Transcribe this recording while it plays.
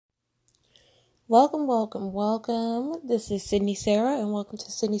Welcome, welcome, welcome. This is Sydney Sarah, and welcome to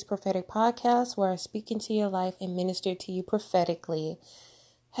Sydney's Prophetic Podcast, where I speak into your life and minister to you prophetically.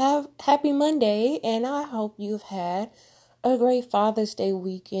 Happy Monday, and I hope you've had a great Father's Day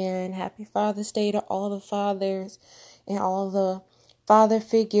weekend. Happy Father's Day to all the fathers and all the father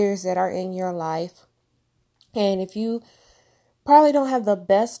figures that are in your life. And if you probably don't have the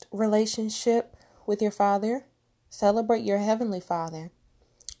best relationship with your father, celebrate your heavenly Father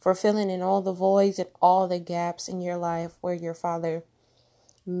for filling in all the voids and all the gaps in your life where your father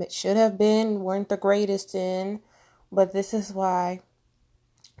should have been, weren't the greatest in. But this is why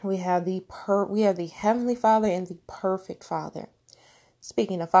we have the heavenly Father and the perfect Father.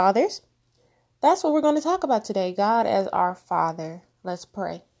 Speaking of fathers, that's what we're going to talk about today. God as our Father. Let's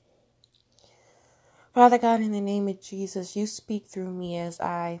pray. Father God, in the name of Jesus, you speak through me as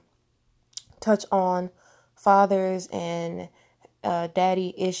I touch on fathers and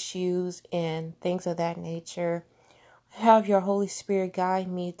daddy issues and things of that nature. Have your Holy Spirit guide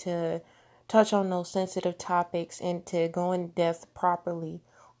me to touch on those sensitive topics and to go in depth properly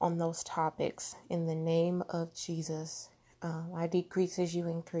on those topics. In the name of Jesus, I decrease as you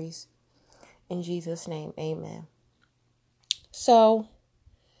increase. In Jesus' name, amen. So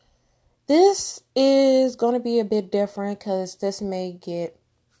this is going to be a bit different because this may get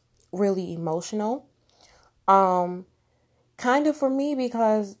really emotional. Kind of for me,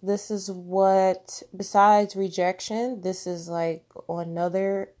 because this is what, besides rejection, this is like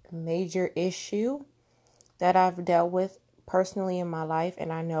another major issue that I've dealt with personally in my life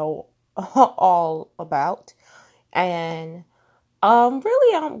and I know all about. And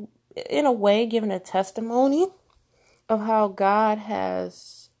really, I'm in a way giving a testimony of how God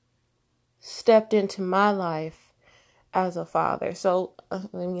has stepped into my life as a father. So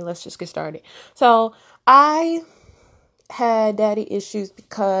let's just get started. So I had daddy issues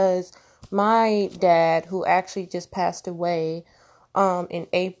because my dad, who actually just passed away in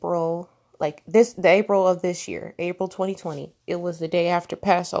April, the April of this year, April 2020, it was the day after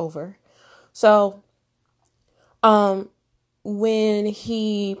Passover. So when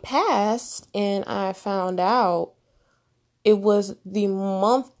he passed and I found out, it was the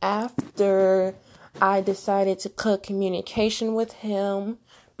month after I decided to cut communication with him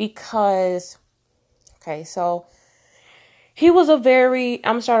because, so he was I'm going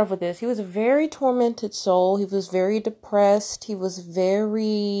to start off with this. He was a very tormented soul. He was very depressed. He was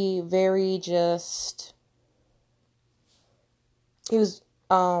very, very he was,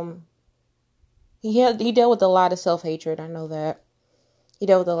 he dealt with a lot of self-hatred. I know that. He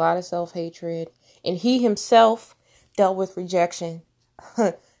dealt with a lot of self-hatred, and he himself dealt with rejection,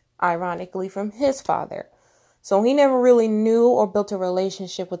 ironically, from his father. So he never really knew or built a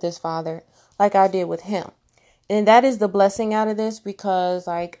relationship with his father like I did with him. And that is the blessing out of this, because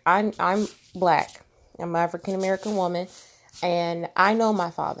I'm black. I'm an African American woman, and I know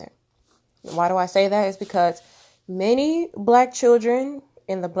my father. Why do I say that? It's because many black children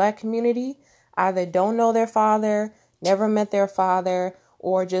in the black community either don't know their father, never met their father,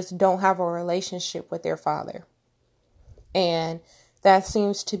 or just don't have a relationship with their father. And that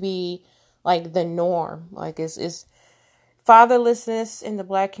seems to be like the norm. Like it's fatherlessness in the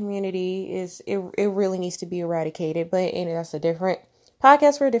black community it really needs to be eradicated, but that's a different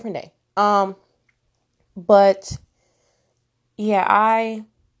podcast for a different day. But yeah,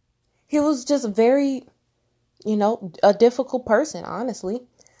 he was just very, a difficult person, honestly,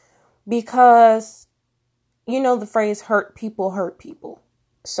 because, the phrase hurt people.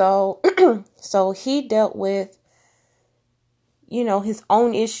 So, so he dealt with, his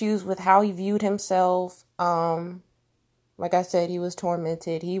own issues with how he viewed himself. Like I said, he was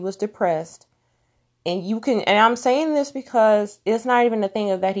tormented. He was depressed. And I'm saying this because it's not even a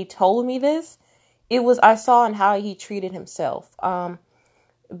thing of that he told me this. I saw in how he treated himself.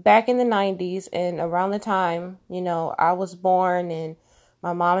 Back in the 90s and around the time, I was born and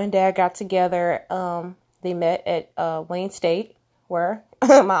my mom and dad got together. They met at Wayne State, where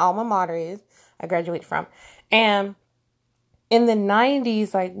my alma mater is. I graduated from. And in the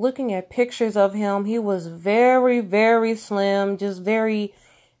 90s, like looking at pictures of him, he was very, very slim, just very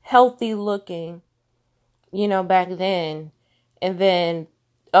healthy looking, back then. And then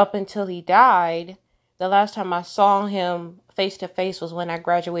up until he died, the last time I saw him face to face was when I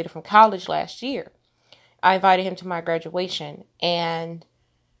graduated from college last year. I invited him to my graduation, and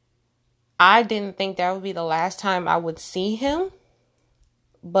I didn't think that would be the last time I would see him.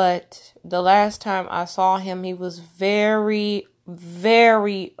 But the last time I saw him, he was very,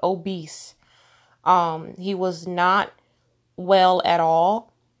 very obese. He was not well at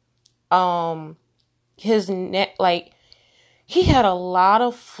all. His neck, he had a lot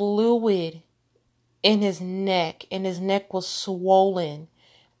of fluid in his neck, and his neck was swollen.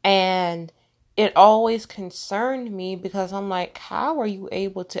 And it always concerned me because I'm like, how are you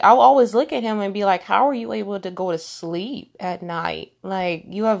able to? I will always look at him and be like, how are you able to go to sleep at night? Like,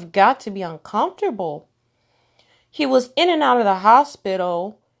 you have got to be uncomfortable. He was in and out of the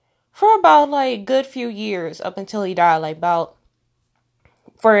hospital for about like a good few years up until he died. Like, about,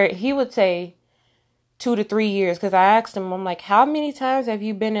 for, he would say 2 to 3 years. Because I asked him, I'm like, how many times have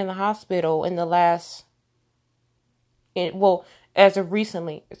you been in the hospital in the last, well, as of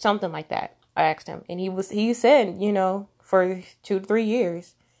recently, something like that. I asked him, and he said, for 2 to 3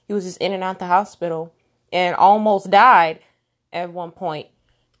 years, he was just in and out the hospital, and almost died at one point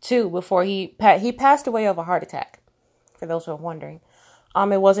too, before he passed away of a heart attack, for those who are wondering.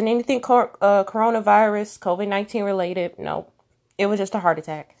 It wasn't anything coronavirus, COVID-19 related. No, it was just a heart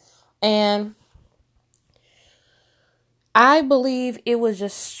attack. And I believe it was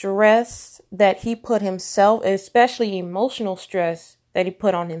just stress that he put himself, especially emotional stress that he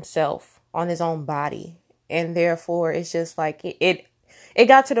put on himself, on his own body. And therefore, it's just like it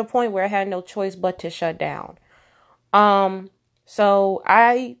got to the point where I had no choice but to shut down. So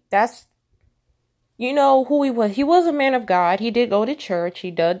that's, who he was. He was a man of God. He did go to church.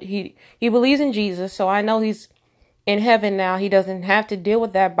 He believes in Jesus. So I know he's in heaven now. He doesn't have to deal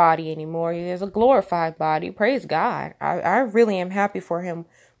with that body anymore. He has a glorified body. Praise God. I really am happy for him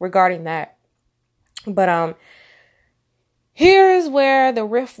regarding that. But here's where the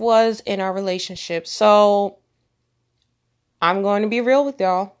rift was in our relationship. So I'm going to be real with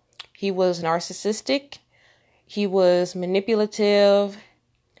y'all. He was narcissistic. He was manipulative.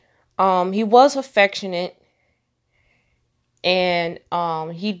 He was affectionate. And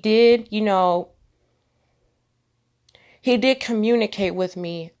he did, he did communicate with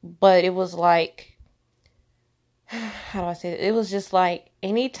me, but it was like, how do I say it? It was just like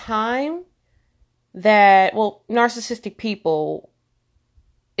any time that, narcissistic people,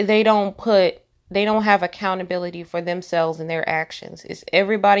 they don't have accountability for themselves and their actions. It's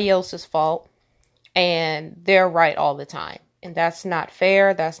everybody else's fault, and they're right all the time. And that's not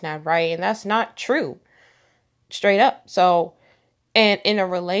fair. That's not right. And that's not true. Straight up. So, and in a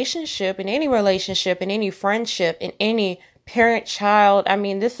relationship, in any friendship, in any parent-child, I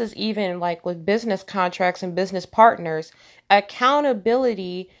mean, this is even like with business contracts and business partners,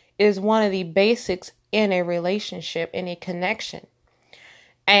 accountability is one of the basics in a relationship, in a connection.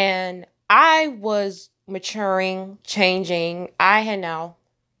 And I was maturing, changing. I'm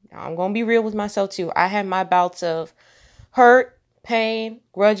going to be real with myself too. I had my bouts of hurt, pain,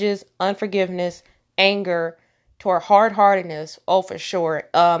 grudges, unforgiveness, anger, toward hard-heartedness. Oh, for sure.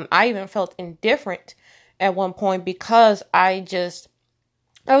 I even felt indifferent at one point because I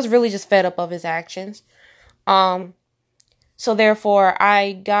was really just fed up of his actions. So therefore,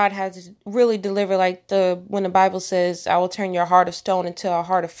 God had to really deliver, like when the Bible says, I will turn your heart of stone into a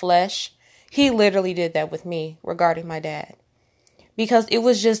heart of flesh. He literally did that with me regarding my dad. Because it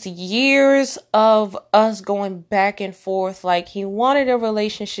was just years of us going back and forth. Like, he wanted a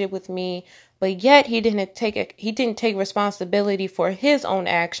relationship with me, but yet he didn't take responsibility for his own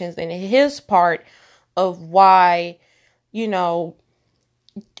actions and his part of why, really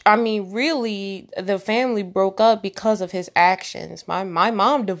the family broke up because of his actions. My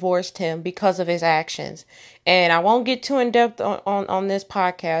mom divorced him because of his actions. And I won't get too in depth on this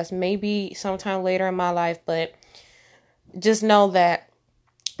podcast, maybe sometime later in my life, but just know that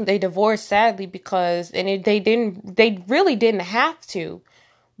they divorced sadly they really didn't have to,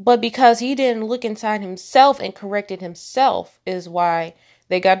 but because he didn't look inside himself and corrected himself is why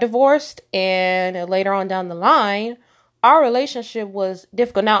they got divorced. And later on down the line, our relationship was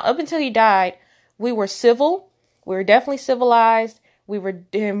difficult. Now, up until he died, we were civil. We were definitely civilized.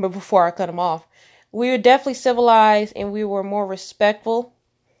 Before I cut him off, we were definitely civilized, and we were more respectful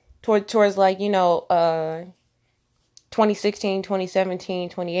towards 2016, 2017,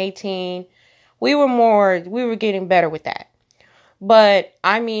 2018, we were getting better with that. But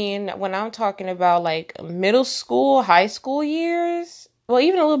I mean, when I'm talking about like middle school, high school years, well,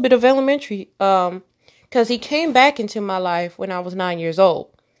 even a little bit of elementary, because he came back into my life when I was 9 years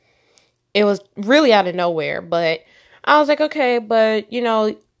old. It was really out of nowhere, but I was like, okay, but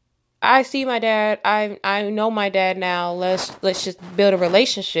I see my dad, I know my dad now, let's just build a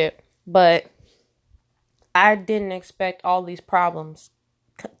relationship. But I didn't expect all these problems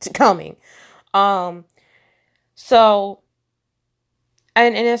coming. So,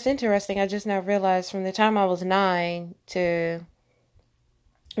 and it's interesting. I just now realized from the time I was 9 to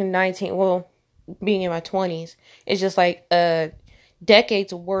 19, being in my 20s, it's just like a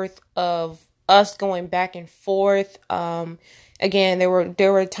decade's worth of us going back and forth. Again, there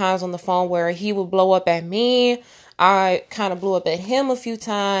were times on the phone where he would blow up at me. I kind of blew up at him a few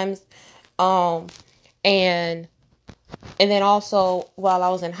times. And then also while I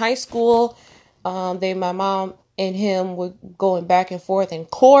was in high school, my mom and him were going back and forth in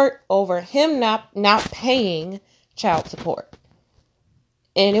court over him not paying child support.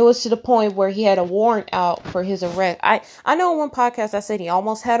 And it was to the point where he had a warrant out for his arrest. I know in one podcast I said he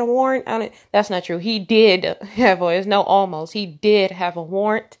almost had a warrant on it. That's not true. He did have it's no almost. He did have a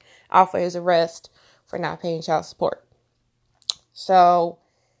warrant out for his arrest for not paying child support. So,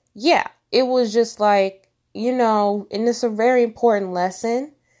 yeah, it was just like, and it's a very important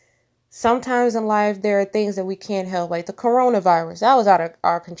lesson. Sometimes in life, there are things that we can't help, like the coronavirus. That was out of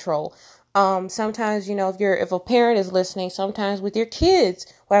our control. Sometimes, if a parent is listening, sometimes with your kids,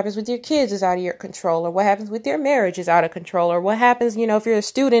 what happens with your kids is out of your control, or what happens with your marriage is out of control, or what happens, if you're a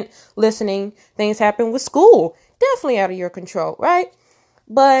student listening, things happen with school, definitely out of your control, right?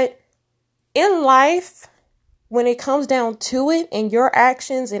 But in life, when it comes down to it and your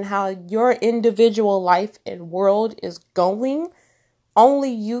actions and how your individual life and world is going,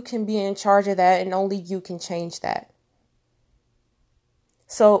 only you can be in charge of that, and only you can change that.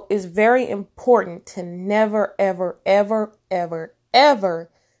 So it's very important to never, ever, ever, ever, ever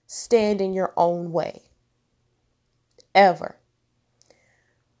stand in your own way. Ever.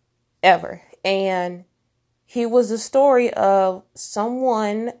 Ever. And he was a story of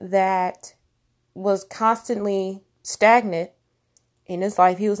someone that was constantly stagnant in his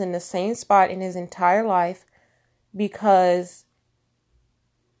life. He was in the same spot in his entire life because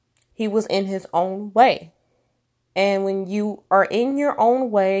he was in his own way. And when you are in your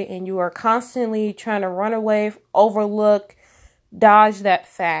own way and you are constantly trying to run away, overlook, dodge that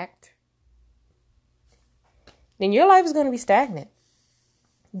fact, then your life is going to be stagnant.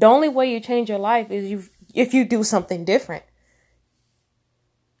 The only way you change your life is if you do something different.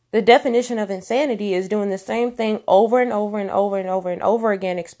 The definition of insanity is doing the same thing over and over and over and over and over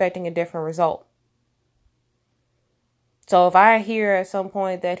again, expecting a different result. So if I hear at some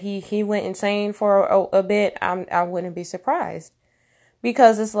point that he went insane for a bit, I wouldn't be surprised,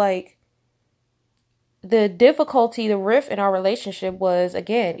 because it's like the difficulty, the rift in our relationship was,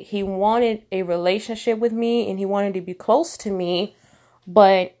 again, he wanted a relationship with me and he wanted to be close to me.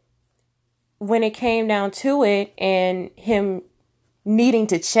 But when it came down to it and him needing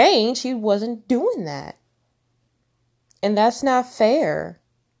to change, he wasn't doing that. And that's not fair.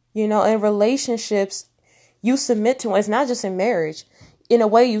 In relationships, you submit to, it's not just in marriage. In a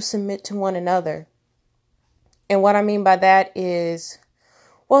way, you submit to one another. And what I mean by that is,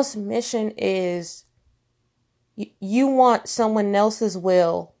 submission is you want someone else's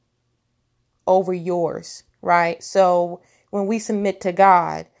will over yours, right? So when we submit to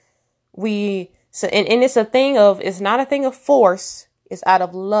God, and it's it's not a thing of force. It's out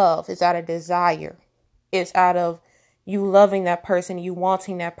of love. It's out of desire. It's out of you loving that person, you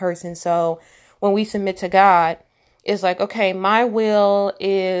wanting that person. So when we submit to God, it's like, okay, my will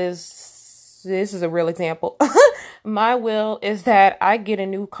is, this is a real example. My will is that I get a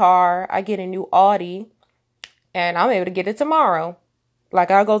new car, I get a new Audi, and I'm able to get it tomorrow.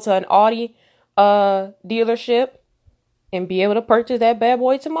 Like I'll go to an Audi dealership and be able to purchase that bad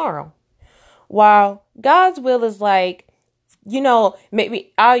boy tomorrow. While God's will is like,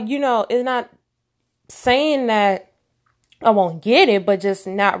 maybe it's not saying that I won't get it, but just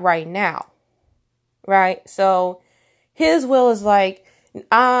not right now. Right. So his will is like,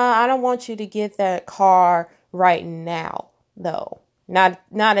 I don't want you to get that car right now, though. Not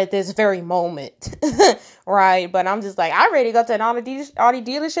at this very moment. Right. But I'm just like, I'm ready to go to an Audi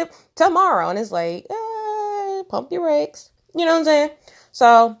dealership tomorrow. And it's like, pump your brakes. You know what I'm saying?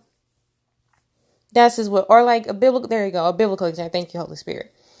 So that's his will. Or like a biblical example. Thank you, Holy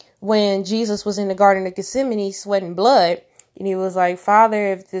Spirit. When Jesus was in the Garden of Gethsemane, sweating blood, and he was like, Father,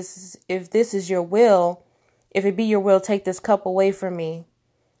 if this is your will, if it be your will, take this cup away from me.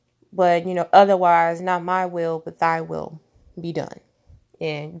 But, otherwise, not my will, but thy will be done.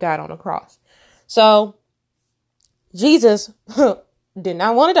 And died on the cross. So Jesus did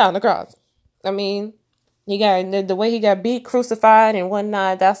not want to die on the cross. I mean, he got the way he got beat, crucified and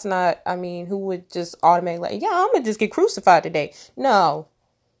whatnot. That's not, who would just automatically like, yeah, I'm going to just get crucified today. No.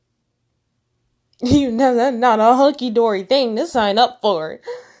 That's not a hunky-dory thing to sign up for.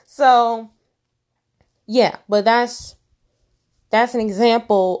 So, yeah, but that's an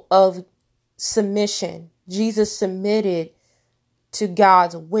example of submission. Jesus submitted to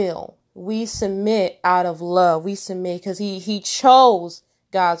God's will. We submit out of love. We submit because he chose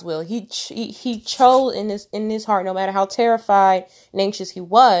God's will. He chose in his heart, no matter how terrified and anxious he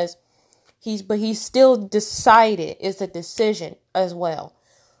was, He's still decided. It's a decision as well.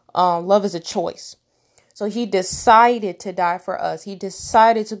 Love is a choice. So he decided to die for us. He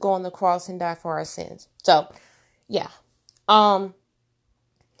decided to go on the cross and die for our sins. So, yeah.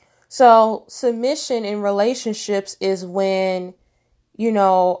 So submission in relationships is when,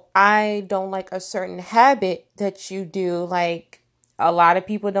 I don't like a certain habit that you do. Like, a lot of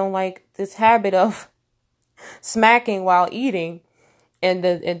people don't like this habit of smacking while eating and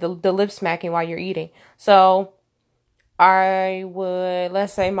the lip smacking while you're eating. So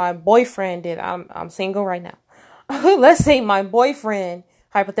let's say my boyfriend did, I'm single right now. Let's say my boyfriend,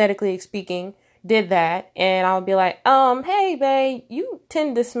 hypothetically speaking, did that, and I'll be like, hey babe, you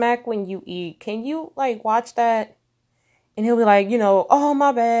tend to smack when you eat. Can you watch that? And he'll be like, oh,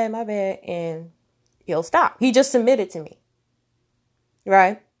 my bad. And he'll stop. He just submitted to me.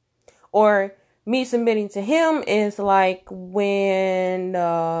 Right? Or me submitting to him is like when,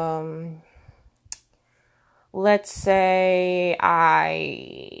 let's say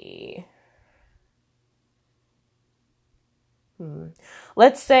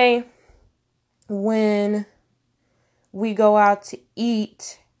let's say when we go out to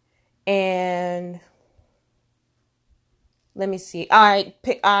eat and let me see, I'm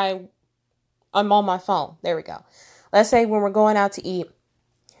on my phone. There we go. Let's say when we're going out to eat,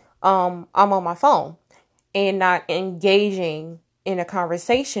 I'm on my phone and not engaging in a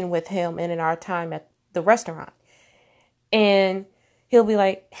conversation with him and in our time at the restaurant. And he'll be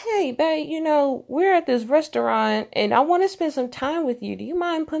like, hey, babe, we're at this restaurant and I want to spend some time with you. Do you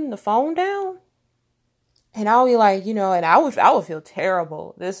mind putting the phone down? And I'll be like, and I would feel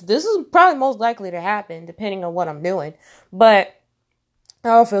terrible. This is probably most likely to happen depending on what I'm doing. But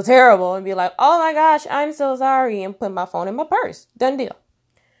I would feel terrible and be like, oh my gosh, I'm so sorry, and put my phone in my purse. Done deal.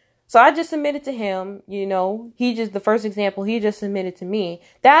 So I just submitted to him, the first example, he just submitted to me.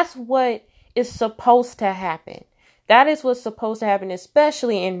 That's what is supposed to happen. That is what's supposed to happen,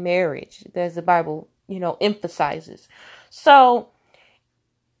 especially in marriage, as the Bible, emphasizes. So,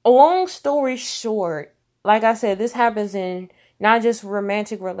 long story short, like I said, this happens in not just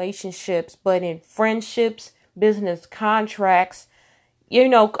romantic relationships, but in friendships, business contracts,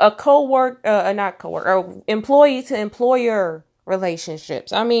 employee to employer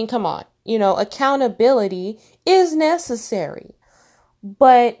relationships. I mean, come on, accountability is necessary.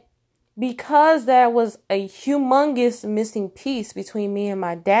 But because that was a humongous missing piece between me and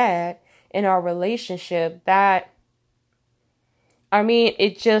my dad in our relationship,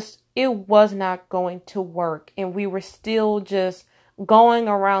 it was not going to work. And we were still just going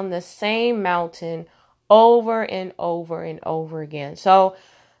around the same mountain over and over and over again. So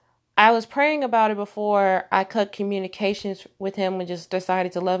I was praying about it before I cut communications with him and just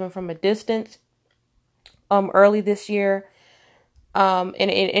decided to love him from a distance early this year. And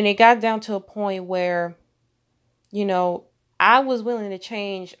it got down to a point where, I was willing to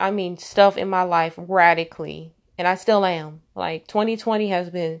change, stuff in my life radically. And I still am. 2020 has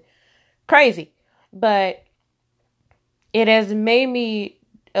been crazy. But it has made me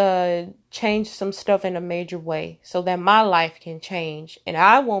change some stuff in a major way so that my life can change. And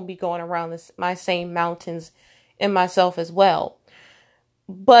I won't be going around my same mountains in myself as well.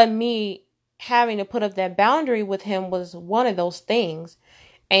 But me having to put up that boundary with him was one of those things.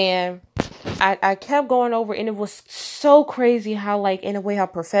 And I kept going over, and it was so crazy how, in a way, how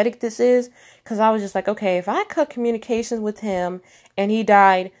prophetic this is. Because I was just like, okay, if I cut communications with him and he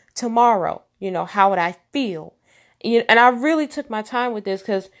died tomorrow, how would I feel? And I really took my time with this,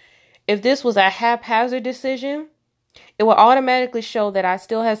 because if this was a haphazard decision, it would automatically show that I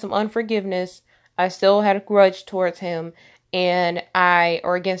still had some unforgiveness. I still had a grudge towards him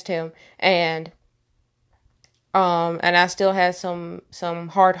or against him. And I still had some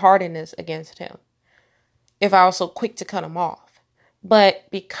hard-heartedness against him if I was so quick to cut him off. But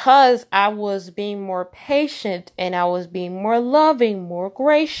because I was being more patient and I was being more loving, more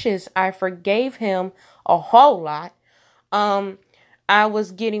gracious, I forgave him a whole lot. I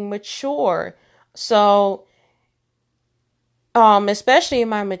was getting mature. So, especially in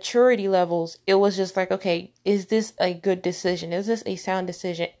my maturity levels, it was just like, okay, is this a good decision? Is this a sound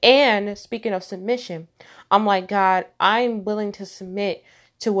decision? And speaking of submission, I'm like, God, I'm willing to submit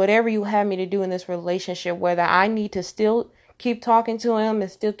to whatever you have me to do in this relationship, whether I need to still keep talking to him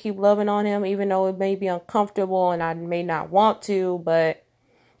and still keep loving on him, even though it may be uncomfortable and I may not want to, but,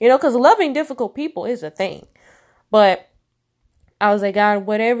 because loving difficult people is a thing. But I was like, God,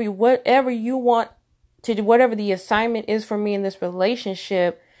 whatever you want to do, whatever the assignment is for me in this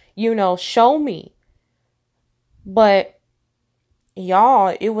relationship, show me. But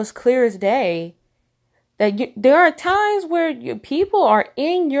y'all, it was clear as day there are times where people are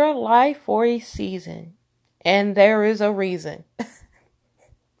in your life for a season, and there is a reason. I'm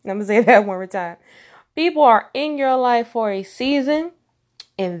gonna say that one more time. People are in your life for a season,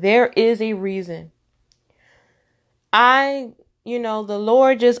 and there is a reason. The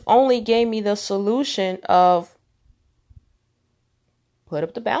Lord just only gave me the solution of put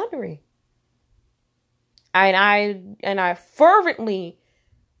up the boundary. And I fervently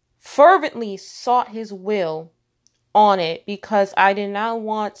sought his will on it, because I did not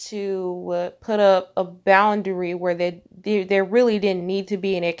want to put up a boundary where there really didn't need to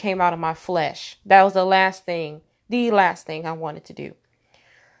be, and it came out of my flesh. That was the last thing I wanted to do.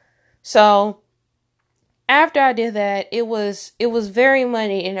 So after I did that, it was very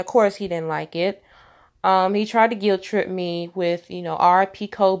money, and of course he didn't like it. He tried to guilt trip me with, R.I.P.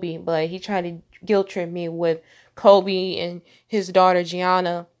 Kobe, but he tried to guilt trip me with Kobe and his daughter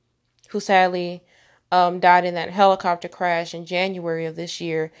Gianna, who sadly died in that helicopter crash in January of this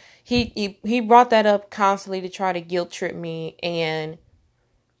year. He brought that up constantly to try to guilt trip me, and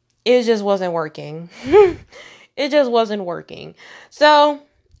it just wasn't working. It just wasn't working. So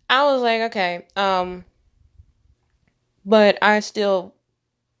I was like, okay, but I still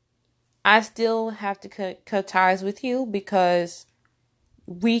have to cut ties with you, because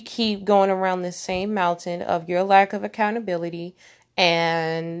we keep going around the same mountain of your lack of accountability,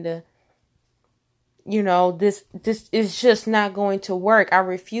 and this is just not going to work. I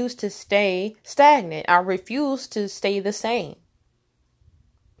refuse to stay stagnant. I refuse to stay the same.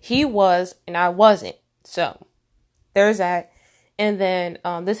 He was, and I wasn't. So there's that. And then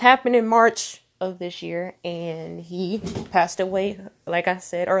this happened in March of this year, and he passed away, like I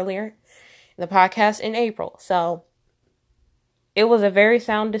said earlier in the podcast, in April. So it was a very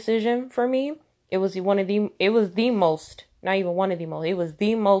sound decision for me. It was the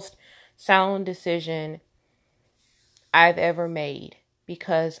most sound decision I've ever made,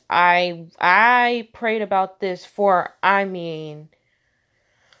 because I prayed about this for,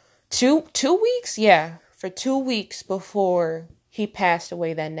 2 weeks. Yeah, for 2 weeks before he passed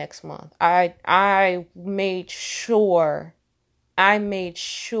away that next month. I made sure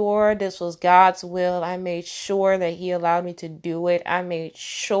this was God's will. I made sure that he allowed me to do it. I made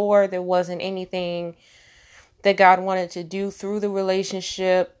sure there wasn't anything that God wanted to do through the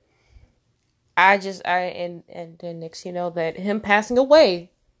relationship. And then next, that him passing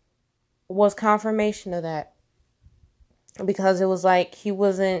away was confirmation of that, because it was like he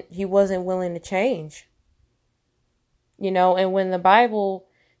wasn't willing to change. And when the Bible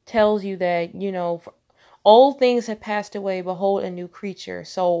tells you that, old things have passed away, behold, a new creature.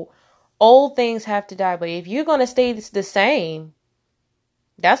 So old things have to die. But if you're going to stay the same,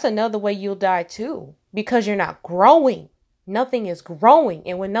 that's another way you'll die too, because you're not growing. Nothing is growing.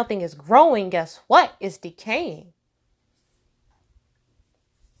 And when nothing is growing, guess what? It's decaying.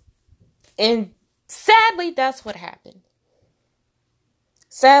 And sadly, that's what happened.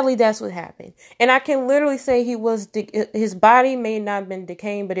 And I can literally say his body may not have been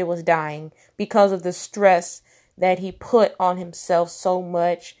decaying, but it was dying because of the stress that he put on himself so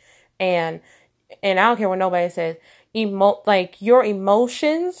much. And I don't care what nobody says, your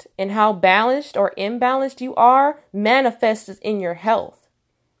emotions and how balanced or imbalanced you are manifests in your health.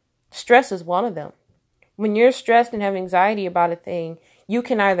 Stress is one of them. When you're stressed and have anxiety about a thing, you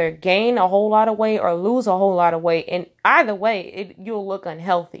can either gain a whole lot of weight or lose a whole lot of weight. And either way, you'll look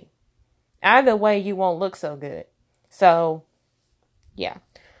unhealthy. Either way, you won't look so good. So, yeah.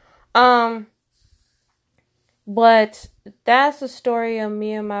 But that's the story of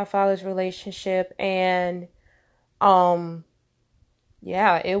me and my father's relationship. And,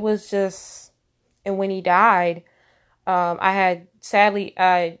 it was just, and when he died, I'll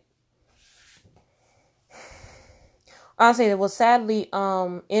say it was sadly,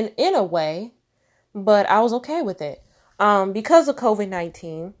 in a way, but I was okay with it. Because of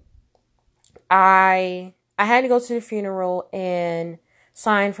COVID-19, I had to go to the funeral and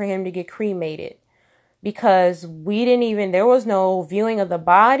sign for him to get cremated, because there was no viewing of the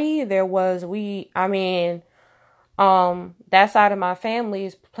body. That side of my family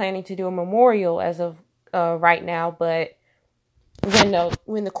is planning to do a memorial as of, right now, but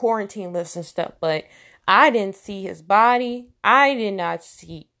when the quarantine lifts and stuff, but I didn't see his body. I did not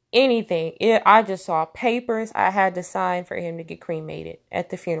see anything. I just saw papers. I had to sign for him to get cremated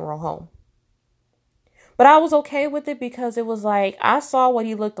at the funeral home. But I was okay with it, because it was like, I saw what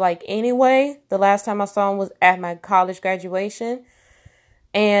he looked like anyway. The last time I saw him was at my college graduation.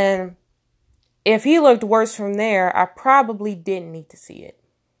 And if he looked worse from there, I probably didn't need to see it.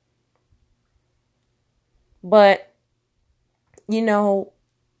 But,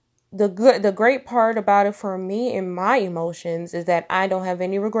 the great part about it for me and my emotions is that I don't have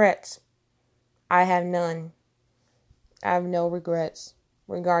any regrets. I have none. I have no regrets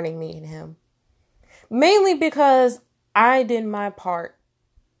regarding me and him. Mainly because I did my part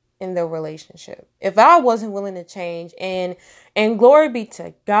in the relationship. If I wasn't willing to change, and glory be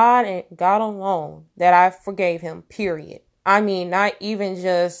to God and God alone that I forgave him, period. I mean, not even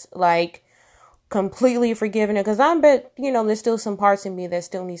just like completely forgiving it, because I bet, there's still some parts in me that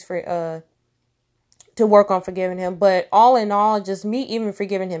still needs to work on forgiving him. But all in all, just me even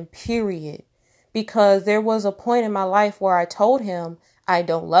forgiving him, period. Because there was a point in my life where I told him, I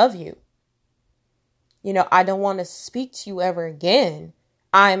don't love you. I don't want to speak to you ever again.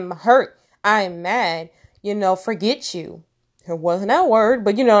 I'm hurt. I'm mad. Forget you. It wasn't that word,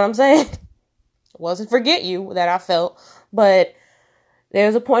 but you know what I'm saying? It wasn't forget you that I felt. But there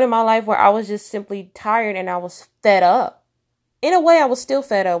was a point in my life where I was just simply tired and I was fed up. In a way, I was still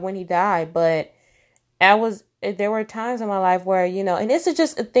fed up when he died, but there were times in my life where, and this is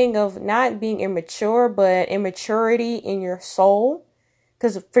just a thing of not being immature, but immaturity in your soul.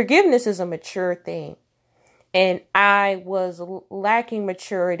 Because forgiveness is a mature thing. And I was lacking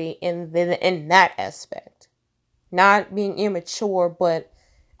maturity in that aspect. Not being immature, but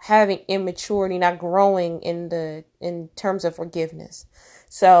having immaturity, not growing in terms of forgiveness.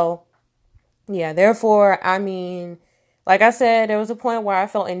 So, yeah, therefore, I mean, like I said, there was a point where I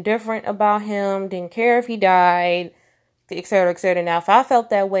felt indifferent about him, didn't care if he died, et cetera, et cetera. Now, if I felt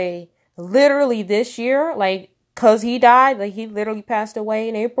that way literally this year, like, cause he died, like he literally passed away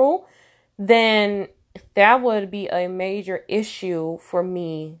in April, then that would be a major issue for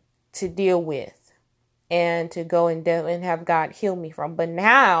me to deal with and to go and have God heal me from. But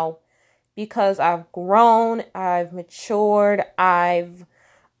now, because I've grown, I've matured, I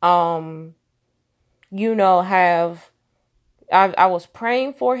was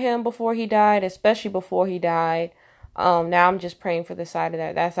praying for him before he died, especially before he died. Now I'm just praying for the side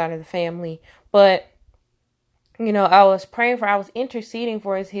of that side of the family. But I was interceding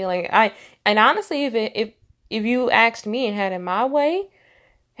for his healing. And honestly, if you asked me and had it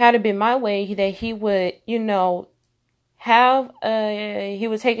been my way, that he would, he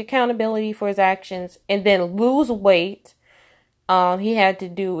would take accountability for his actions and then lose weight. He had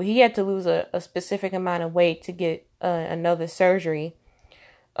to lose a specific amount of weight to get another surgery,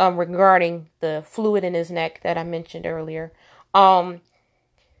 regarding the fluid in his neck that I mentioned earlier.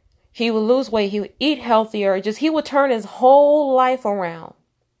 He would lose weight. He would eat healthier. He would turn his whole life around.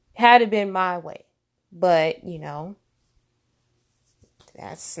 Had it been my way. But,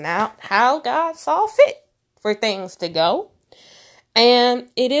 that's not how God saw fit for things to go. And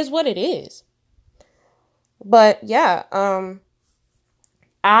it is what it is. But yeah,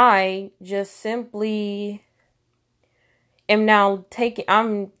 I just simply I'm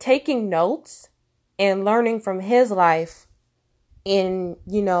taking notes and learning from his life in,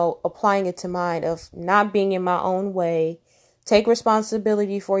 applying it to mine, of not being in my own way, take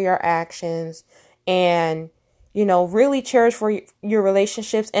responsibility for your actions, and, really cherish for your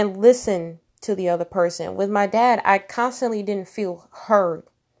relationships and listen to the other person. With my dad, I constantly didn't feel heard.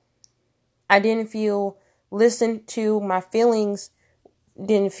 I didn't feel listened to. My feelings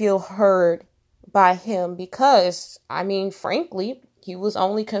didn't feel heard by him because, frankly, he was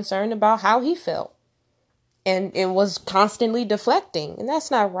only concerned about how he felt. And it was constantly deflecting. And that's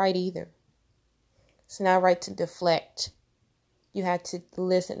not right either. It's not right to deflect. You have to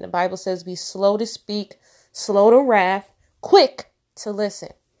listen. The Bible says be slow to speak, slow to wrath, quick to listen.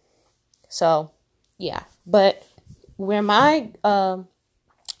 So, yeah. But where my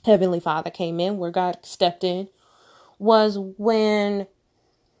Heavenly Father came in, where God stepped in, was when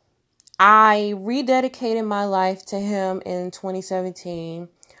I rededicated my life to him in 2017.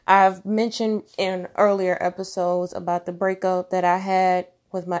 I've mentioned in earlier episodes about the breakup that I had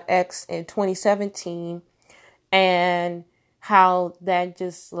with my ex in 2017 and how that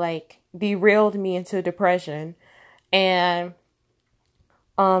just derailed me into depression. And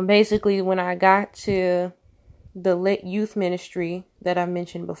basically when I got to the lit youth ministry that I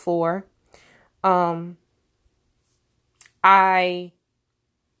mentioned before, I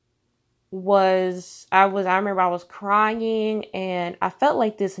remember I was crying and I felt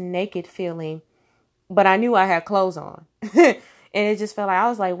like this naked feeling, but I knew I had clothes on. And it just felt like, I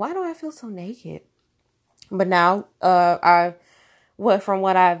was like, why do I feel so naked? But now, from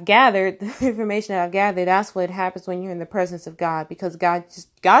what I've gathered, the information that I've gathered, that's what happens when you're in the presence of God, because God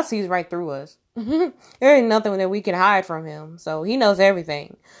sees right through us. There ain't nothing that we can hide from him. So he knows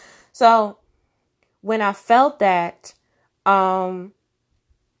everything. So when I felt that, I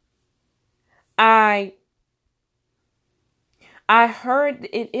I heard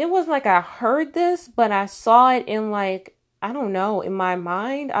it. It was like I heard this, but I saw it in like, I don't know, in my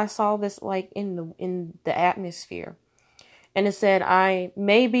mind. I saw this like in the atmosphere. And it said, I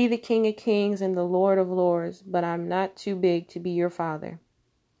may be the King of Kings and the Lord of Lords, but I'm not too big to be your father.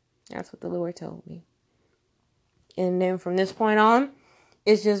 That's what the Lord told me. And then from this point on,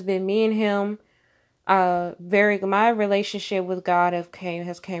 it's just been me and him. My relationship with God has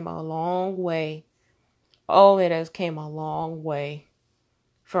came a long way. Oh, it has came a long way.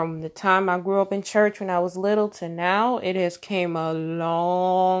 From the time I grew up in church when I was little to now, it has came a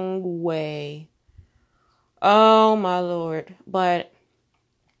long way. Oh, my Lord. But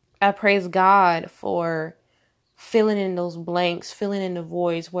I praise God for filling in those blanks, filling in the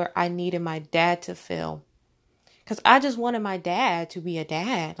voids where I needed my dad to fill. Because I just wanted my dad to be a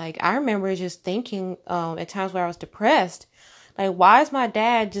dad. Like, I remember just thinking at times where I was depressed, like, why is my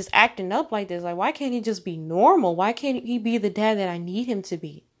dad just acting up like this? Like, why can't he just be normal? Why can't he be the dad that I need him to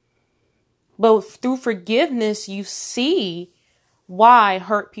be? But through forgiveness, you see why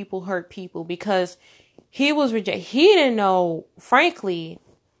hurt people, because he was rejected. He didn't know, frankly,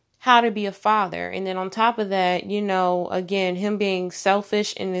 how to be a father. And then on top of that, again, him being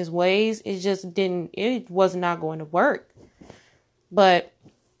selfish in his ways, it was not going to work. But,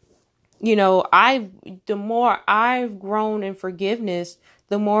 the more I've grown in forgiveness,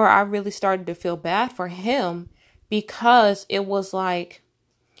 the more I really started to feel bad for him, because it was like,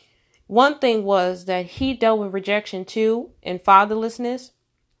 one thing was that he dealt with rejection too and fatherlessness,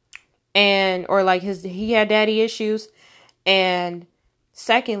 or like he had daddy issues. And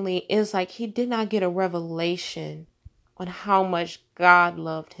secondly, it's like he did not get a revelation on how much God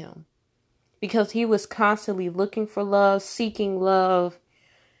loved him, because he was constantly looking for love, seeking love.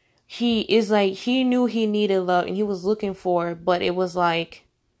 He knew he needed love and he was looking for it, but it was like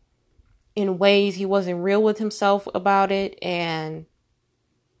in ways he wasn't real with himself about it. And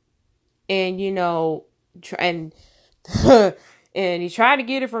and he tried to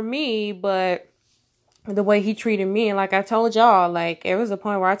get it from me, but the way he treated me, and like I told y'all, like, it was a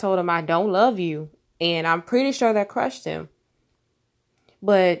point where I told him I don't love you, and I'm pretty sure that crushed him.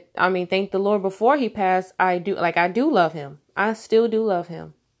 But I mean, thank the Lord, before he passed, I do love him. I still do love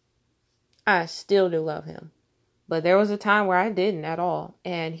him. But there was a time where I didn't at all.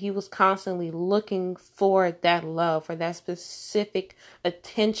 And he was constantly looking for that love, for that specific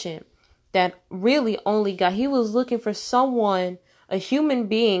attention that really only God. He was looking for someone, a human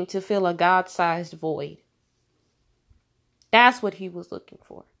being, to fill a God-sized void. That's what he was looking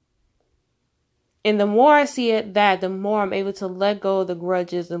for. And the more I see it, the more I'm able to let go of the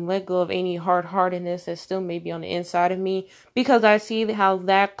grudges and let go of any hard-heartedness that still may be on the inside of me, because I see how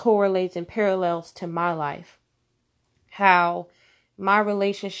that correlates and parallels to my life. How my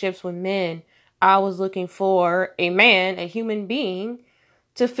relationships with men, I was looking for a man, a human being,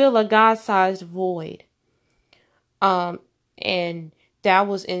 to fill a God-sized void. And that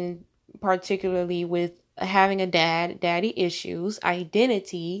was in particularly with having a daddy issues,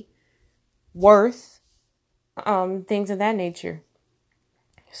 identity, worth, things of that nature.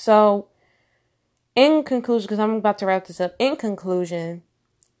 So, in conclusion, because I'm about to wrap this up, in conclusion,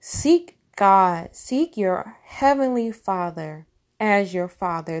 seek God, seek your heavenly Father as your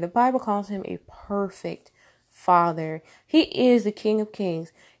Father. The Bible calls him a perfect Father. He is the King of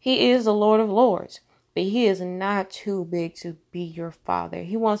Kings. He is the Lord of Lords. But he is not too big to be your Father.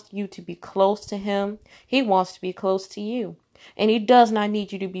 He wants you to be close to him. He wants to be close to you. And he does not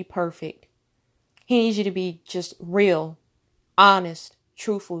need you to be perfect. He needs you to be just real, honest,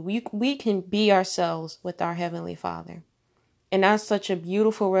 truthful. We can be ourselves with our Heavenly Father. And that's such a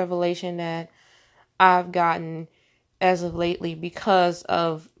beautiful revelation that I've gotten as of lately, because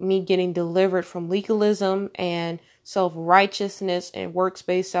of me getting delivered from legalism and self-righteousness and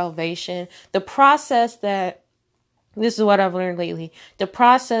works-based salvation. This is what I've learned lately. The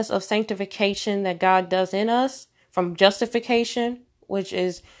process of sanctification that God does in us, from justification, which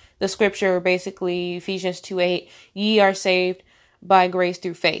is the scripture, basically Ephesians 2:8, ye are saved by grace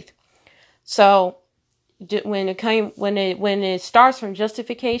through faith. So when it starts from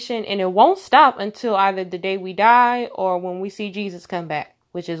justification, and it won't stop until either the day we die or when we see Jesus come back,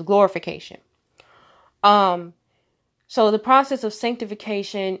 which is glorification. So the process of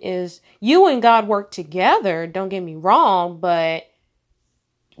sanctification is you and God work together. Don't get me wrong, but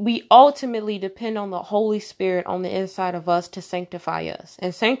we ultimately depend on the Holy Spirit on the inside of us to sanctify us.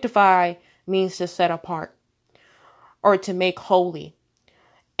 And sanctify means to set apart or to make holy.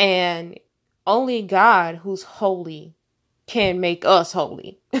 And only God, who's holy, can make us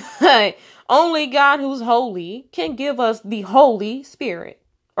holy. Only God, who's holy, can give us the Holy Spirit.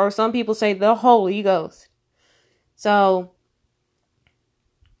 Or some people say the Holy Ghost. So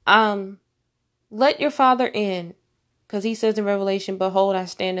Let your Father in, because he says in Revelation, behold, I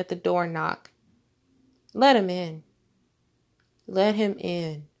stand at the door and knock. Let him in. Let him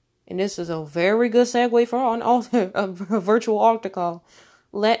in. And this is a very good segue for a virtual altar call.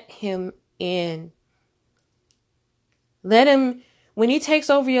 Let him in. Let him, when he takes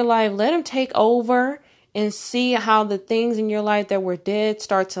over your life, let him take over and see how the things in your life that were dead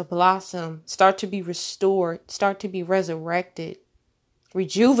start to blossom, start to be restored, start to be resurrected,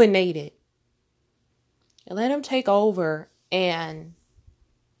 rejuvenated. And let him take over and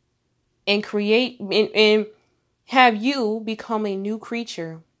create and have you become a new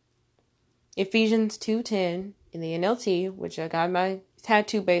creature. Ephesians 2:10 in the NLT, which I got my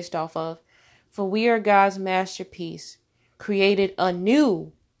tattoo based off of. For we are God's masterpiece, created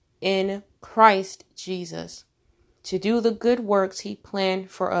anew in Christ Jesus to do the good works he planned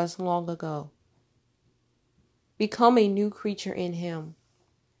for us long ago. Become a new creature in him.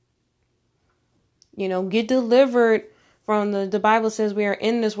 Get delivered from the Bible says we are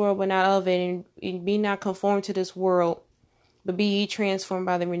in this world, but not of it, and be not conformed to this world, but be ye transformed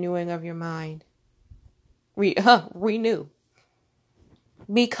by the renewing of your mind. Renew.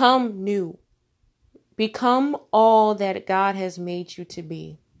 Become new. Become all that God has made you to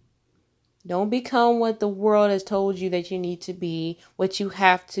be. Don't become what the world has told you that you need to be, what you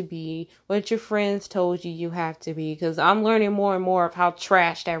have to be, what your friends told you have to be. Because I'm learning more and more of how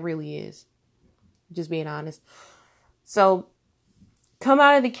trash that really is. Just being honest. So come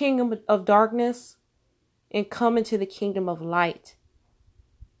out of the kingdom of darkness and come into the kingdom of light.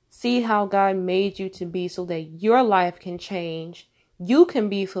 See how God made you to be so that your life can change. You can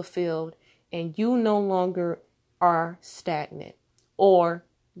be fulfilled and you no longer are stagnant or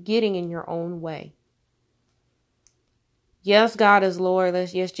getting in your own way. Yes, God is Lord.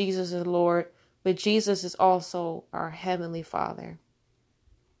 Yes, Jesus is Lord. But Jesus is also our Heavenly Father.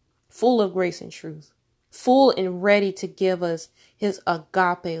 Full of grace and truth. Full and ready to give us his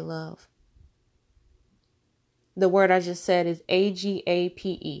agape love. The word I just said is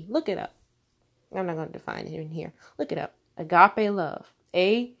AGAPE. Look it up. I'm not going to define it in here. Look it up. Agape love.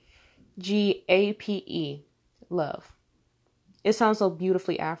 AGAPE. Love. It sounds so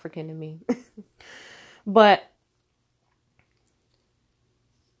beautifully African to me. But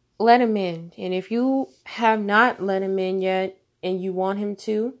let him in. And if you have not let him in yet and you want him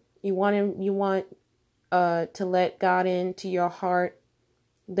to, you want to let God into your heart,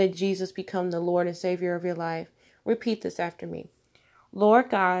 let Jesus become the Lord and Savior of your life. Repeat this after me. Lord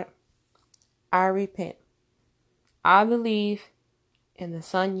God, I repent. I believe in the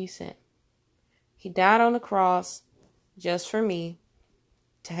Son you sent. He died on the cross just for me.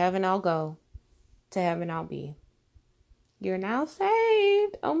 To heaven I'll go. To heaven I'll be. You're now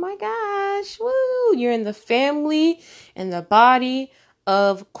saved. Oh my gosh. Woo. You're in the family and the body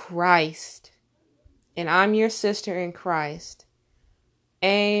of Christ. And I'm your sister in Christ.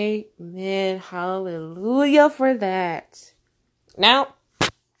 Amen. Hallelujah for that. Now,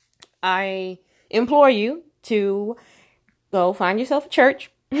 I implore you to go find yourself a church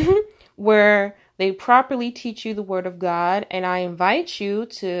where they properly teach you the word of God. And I invite you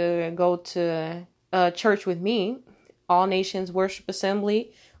to go to a church with me, All Nations Worship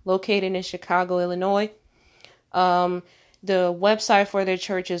Assembly, located in Chicago, Illinois. The website for their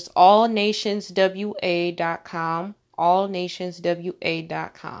church is allnationswa.com.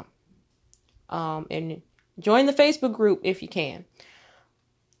 allnationswa.com. And join the Facebook group if you can.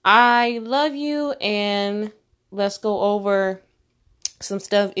 I love you, and let's go over some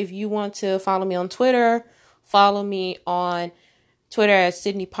stuff. If you want to follow me on Twitter, follow me on Twitter at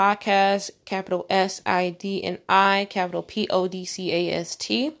Sydney Podcast, capital SIDNI, capital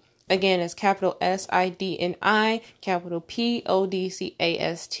PODCAST. Again, it's capital SIDNI, capital PODCAST.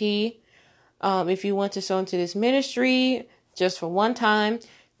 If you want to sow into this ministry just for one time,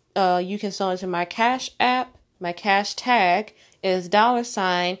 you can sow into my Cash app. My Cash tag is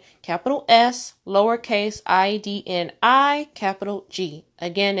 $, capital S, lowercase IDNI, capital G.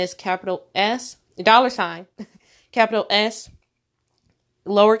 Again, it's capital S, $, capital S,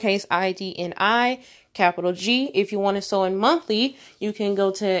 lowercase IDNI, capital G. If you want to sow in monthly, you can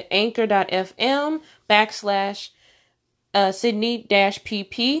go to anchor.fm /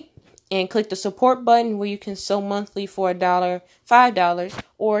 Sydney-PP and click the support button where you can sow monthly for $1, $5,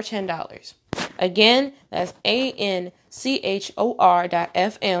 or $10. Again, that's anchor.fm /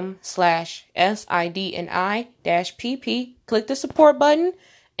 Sydney-PP. Click the support button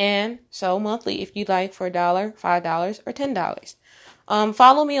and sow monthly if you'd like for $1, $5, or $10.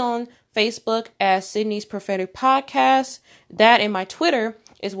 Follow me on Facebook as Sydney's Prophetic Podcast. That and my Twitter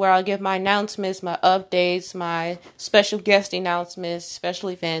is where I'll give my announcements, my updates, my special guest announcements, special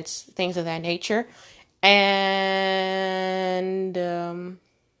events, things of that nature. And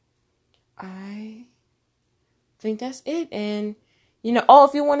I think that's it. And,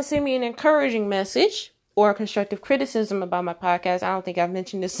 if you want to send me an encouraging message or constructive criticism about my podcast, I don't think I've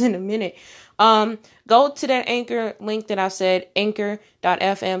mentioned this in a minute. Go to that Anchor link that I said,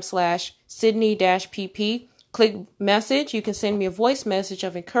 anchor.fm/Sydney-PP. Click message. You can send me a voice message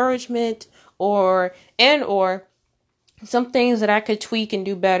of encouragement or some things that I could tweak and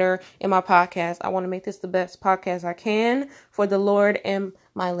do better in my podcast. I want to make this the best podcast I can for the Lord and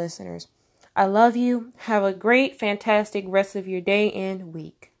my listeners. I love you. Have a great, fantastic rest of your day and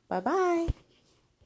week. Bye-bye.